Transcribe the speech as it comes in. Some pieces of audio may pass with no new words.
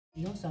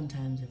You know,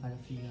 sometimes a father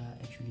figure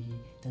actually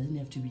doesn't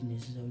have to be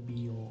necessarily be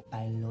your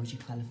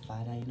biological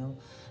father, you know,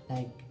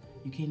 like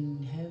you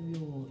can have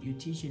your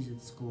teachers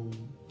at school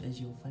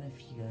as your father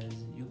figures,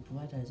 your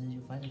brothers as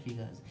your father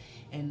figures.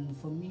 And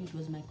for me, it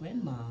was my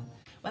grandma.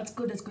 What's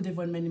good? That's good,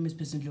 everyone. My name is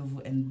Percy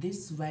Ndhlovu, and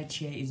this right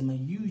here is my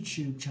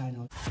YouTube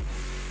channel.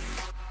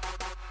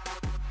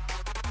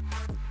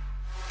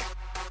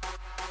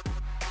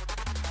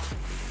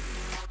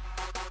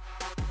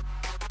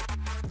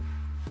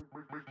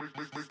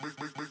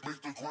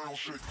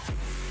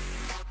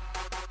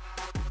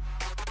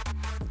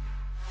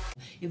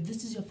 If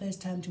this is your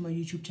first time to my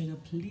YouTube channel,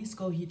 please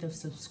go hit the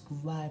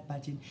subscribe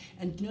button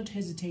and do not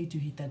hesitate to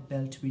hit that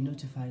bell to be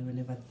notified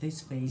whenever this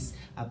face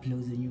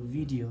uploads a new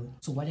video.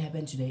 So what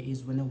happened today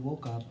is when I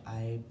woke up,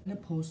 I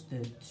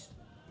posted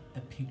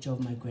a picture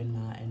of my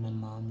grandma and my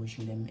mom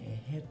wishing them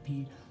a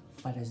happy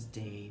Father's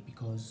Day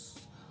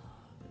because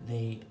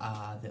they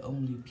are the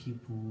only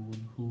people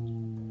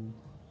who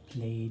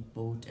played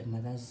both a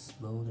mother's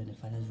role and a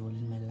father's role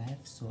in my life.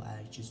 So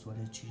I just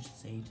wanted to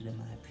say to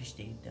them I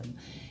appreciate them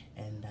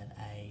and that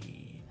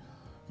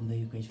I'm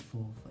very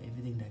grateful for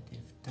everything that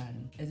they've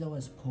done. As I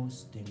was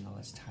posting, I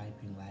was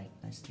typing like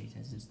my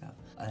status and stuff,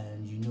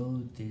 and you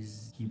know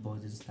these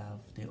keyboards and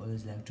stuff, they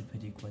always like to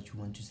predict what you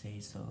want to say.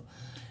 So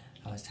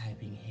I was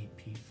typing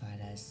happy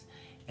fathers,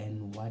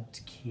 and what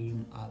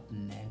came up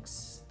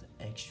next,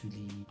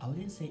 actually, I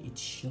wouldn't say it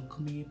shook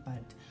me,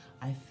 but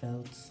I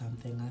felt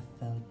something.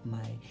 I felt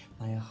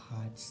my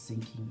heart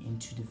sinking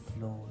into the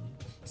floor,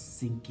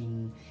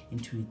 sinking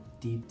into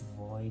a deep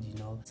void, you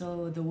know.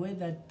 So the word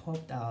that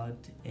popped out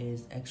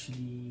is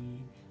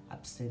actually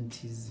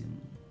absenteeism.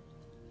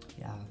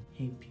 Yeah,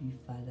 happy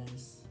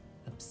fathers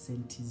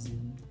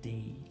absenteeism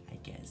day, I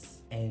guess.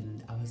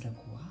 And I was like,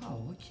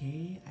 wow,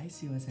 okay, I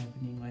see what's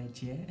happening right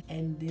here.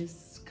 And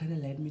this kind of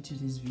led me to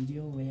this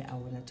video where I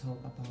want to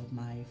talk about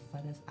my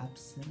father's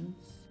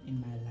absence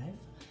in my life.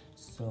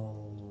 So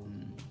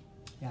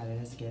yeah, let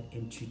us get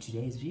into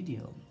today's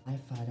video. My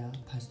father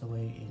passed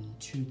away in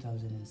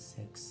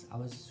 2006. I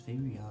was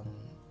very young.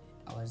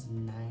 I was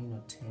 9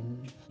 or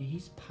 10.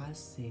 His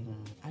passing,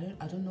 I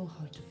don't know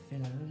how to feel.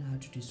 I don't know how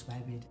to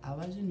describe it. I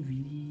wasn't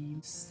really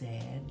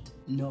sad.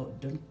 No,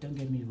 don't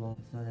get me wrong.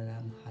 It's not that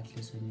I'm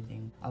heartless or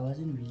anything. I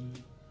wasn't really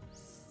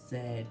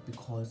sad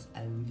because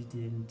I really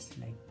didn't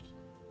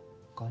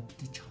got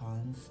the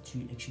chance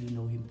to actually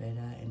know him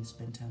better and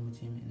spend time with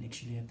him and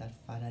actually have that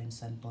father and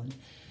son bond,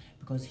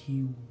 because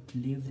he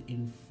lived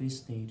in Free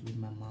State with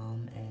my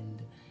mom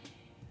and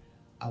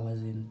I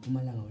was in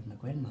Mpumalanga with my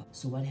grandma.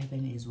 So what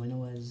happened is when I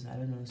was, I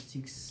don't know,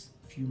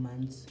 few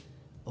months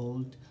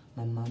old,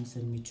 my mom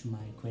sent me to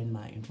my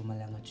grandma in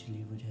Mpumalanga to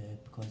live with her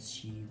because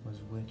she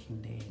was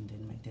working there and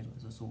then my dad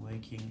was also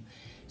working.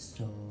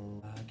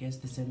 So I guess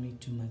they sent me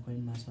to my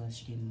grandma so that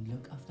she can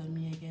look after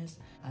me, I guess.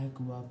 I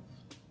grew up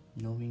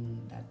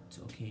knowing that,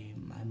 okay,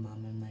 my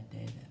mom and my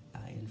dad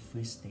are in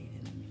Free State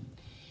and I'm in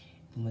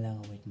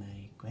Mpumalanga with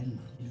my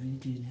grandma. It really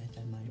didn't hurt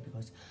that much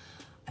because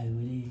I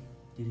really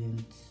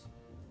didn't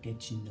get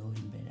to know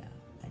him better.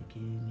 I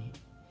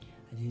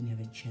didn't have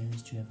a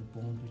chance to have a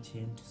bond with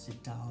him, to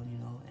sit down, you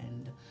know,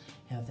 and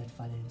have that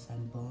father and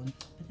son bond.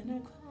 But then I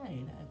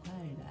cried when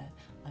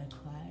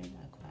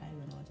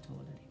I was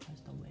told that he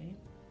passed away.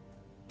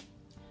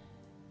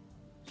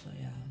 So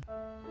yeah.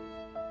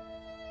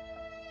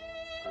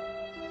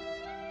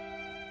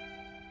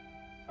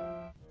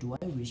 Do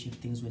I wish if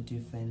things were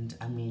different?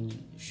 I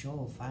mean,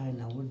 sure,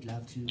 fine. I would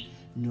love to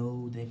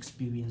know the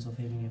experience of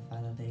having a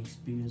father, the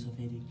experience of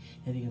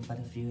having a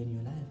father figure in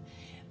your life.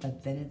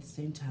 But then at the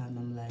same time,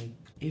 I'm like,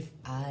 if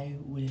I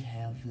would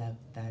have like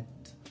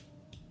that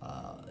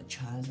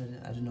chance,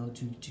 I don't know,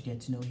 to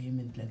get to know him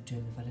and like to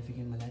have a father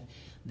figure in my life,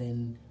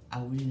 then I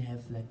wouldn't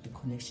have like the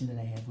connection that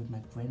I have with my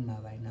grandma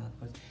right now,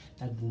 because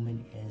that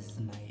woman is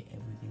my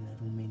everything.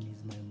 That woman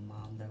is my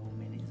mom. That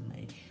woman is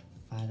my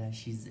father.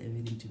 She's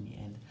everything to me,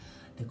 and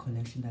the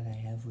connection that I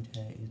have with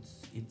her,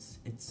 it's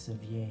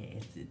severe.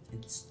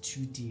 It's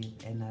too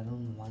deep, and I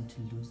don't want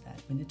to lose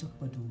that. When they talk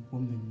about a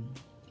woman,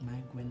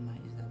 my grandma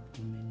is that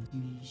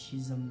woman.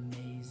 She's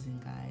amazing,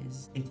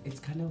 guys. It's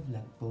kind of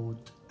like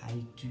both. I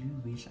do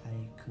wish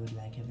I could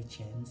like have a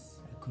chance.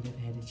 I could have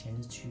had a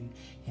chance to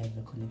have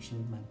a connection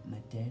with my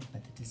dad,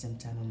 but at the same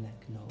time I'm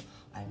like, no,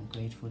 I'm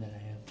grateful that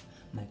I have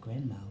my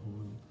grandma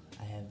who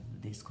I have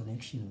this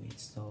connection with.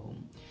 So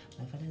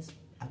my father's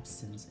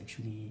absence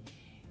actually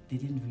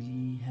didn't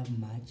really have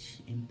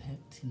much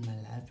impact in my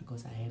life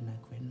because I had my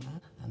grandma.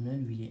 I'm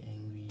not really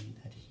angry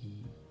that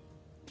he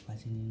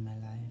wasn't in my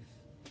life.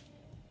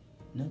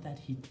 Not that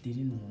he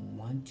didn't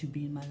want to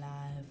be in my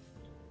life,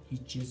 he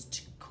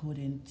just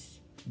couldn't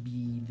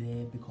be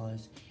there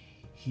because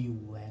he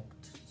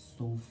worked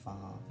so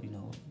far, you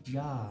know.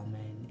 Yeah,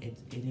 man, it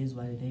is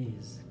what it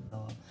is.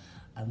 So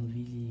I'm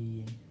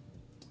really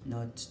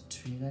not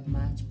triggered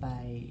much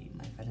by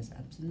my father's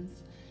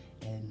absence,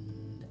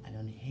 and I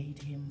don't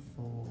hate him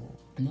for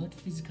not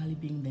physically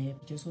being there.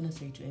 Just want to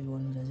say to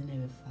everyone who doesn't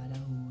have a father,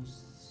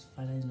 whose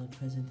father is not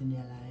present in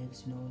their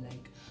lives, you know,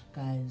 like,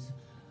 guys,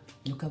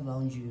 look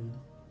around you.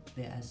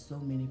 There are so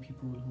many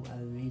people who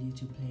are ready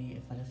to play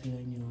a father figure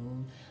in your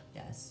role.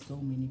 There are so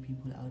many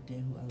people out there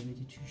who are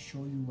ready to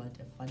show you what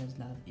a father's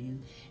love is,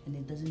 and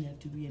it doesn't have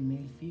to be a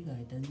male figure.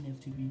 It doesn't have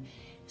to be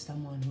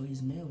someone who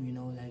is male, you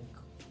know, like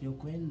your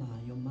grandma,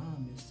 your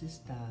mom, your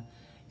sister,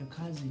 your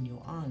cousin,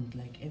 your aunt.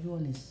 Like,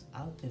 everyone is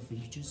out there for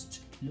you.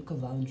 Just look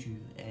around you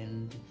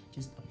and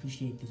just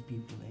appreciate these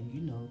people, and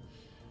you know,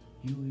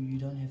 you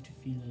don't have to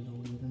feel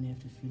alone. You don't have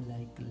to feel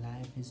like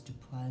life has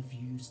deprived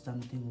you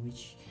something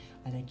which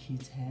other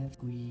kids have.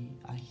 We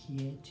are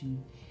here to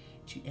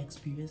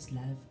experience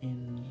life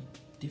in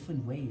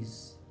different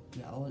ways.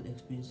 We are all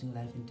experiencing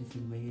life in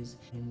different ways,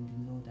 and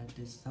you know that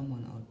there's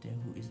someone out there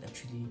who is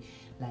actually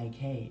like,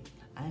 hey,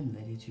 I'm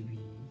ready to be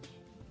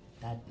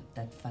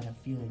that father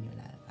figure in your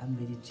life. I'm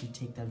ready to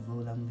take that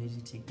role. I'm ready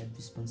to take that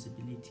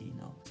responsibility, you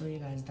know. So yeah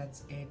guys,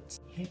 that's it.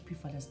 Happy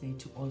Father's Day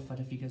to all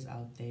father figures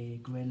out there,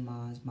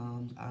 grandmas,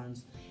 moms,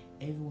 aunts,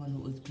 everyone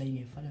who is playing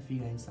a father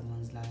figure in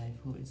someone's life,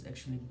 who is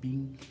actually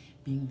being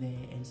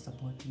there and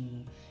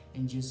supporting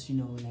and just, you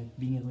know, like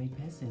being a great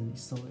person.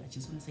 So I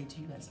just want to say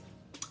to you guys,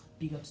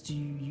 big ups to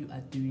you. You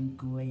are doing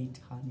great,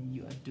 honey.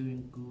 You are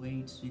doing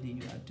great, sweetie.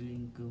 You are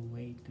doing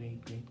great.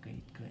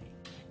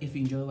 If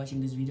you enjoy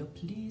watching this video,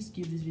 please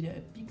give this video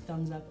a big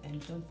thumbs up,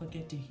 and don't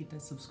forget to hit the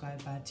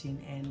subscribe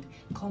button and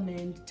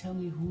comment. Tell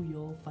me who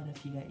your father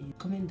figure is.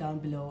 Comment down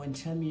below and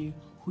tell me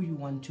who you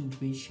want to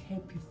wish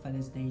Happy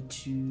Father's Day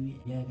to.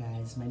 Yeah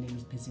guys, my name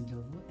is Percy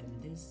Ndhlovu,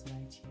 and this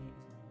right here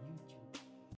is